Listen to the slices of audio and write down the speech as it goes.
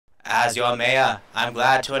As your mayor, I'm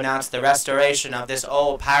glad to announce the restoration of this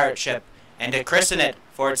old pirate ship and to christen it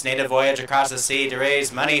for its native voyage across the sea to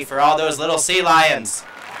raise money for all those little sea lions.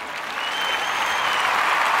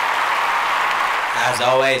 As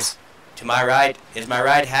always, to my right is my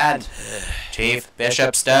right hand, Chief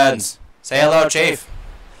Bishop Stearns. Say hello, Chief.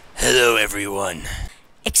 Hello, everyone.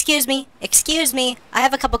 Excuse me, I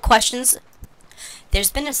have a couple questions.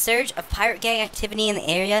 There's been a surge of pirate gang activity in the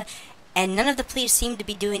area, and none of the police seem to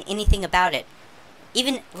be doing anything about it.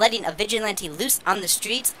 Even letting a vigilante loose on the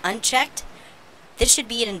streets unchecked? This should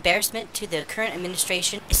be an embarrassment to the current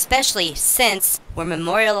administration, especially since we're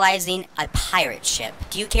memorializing a pirate ship.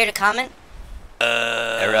 Do you care to comment?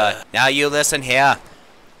 Now you listen here.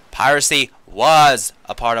 Piracy was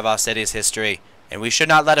a part of our city's history, and we should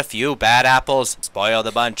not let a few bad apples spoil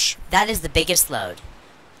the bunch. That is the biggest load.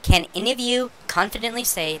 Can any of you confidently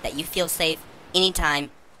say that you feel safe anytime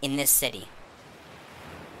in this city?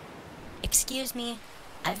 Excuse me,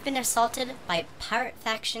 I've been assaulted by pirate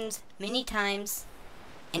factions many times,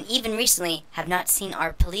 and even recently have not seen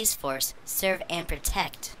our police force serve and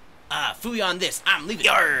protect. Fooey on this. I'm leaving.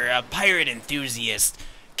 You're a pirate enthusiast.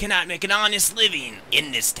 Cannot make an honest living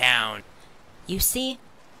in this town. You see,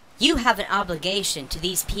 you have an obligation to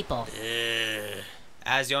these people.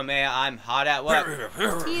 As your mayor, I'm hard at work.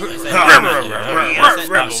 I'll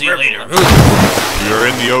see you later. We are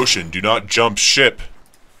in the ocean. Do not jump ship.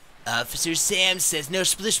 Officer Sam says no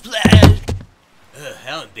splish splash.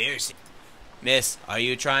 How embarrassing. Miss, are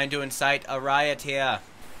you trying to incite a riot here?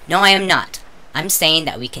 No, I am not. I'm saying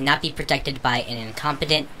that we cannot be protected by an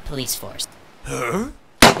incompetent police force. Huh?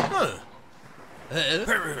 I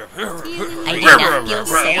do not feel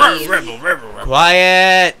safe.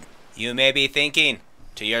 Quiet! You may be thinking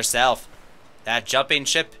to yourself, that jumping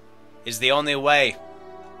ship is the only way.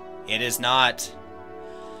 It is not.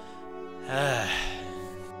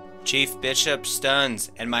 Chief Bishop Stearns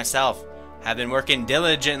and myself have been working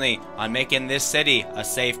diligently on making this city a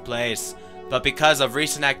safe place. But because of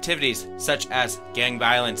recent activities such as gang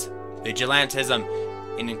violence, vigilantism,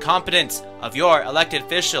 and incompetence of your elected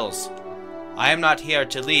officials, I am not here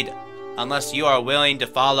to lead unless you are willing to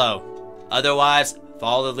follow. Otherwise,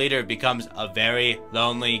 follow the leader becomes a very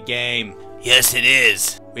lonely game. Yes, it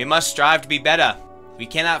is. We must strive to be better. We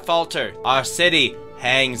cannot falter. Our city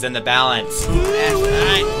hangs in the balance.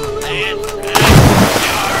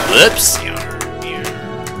 Whoops.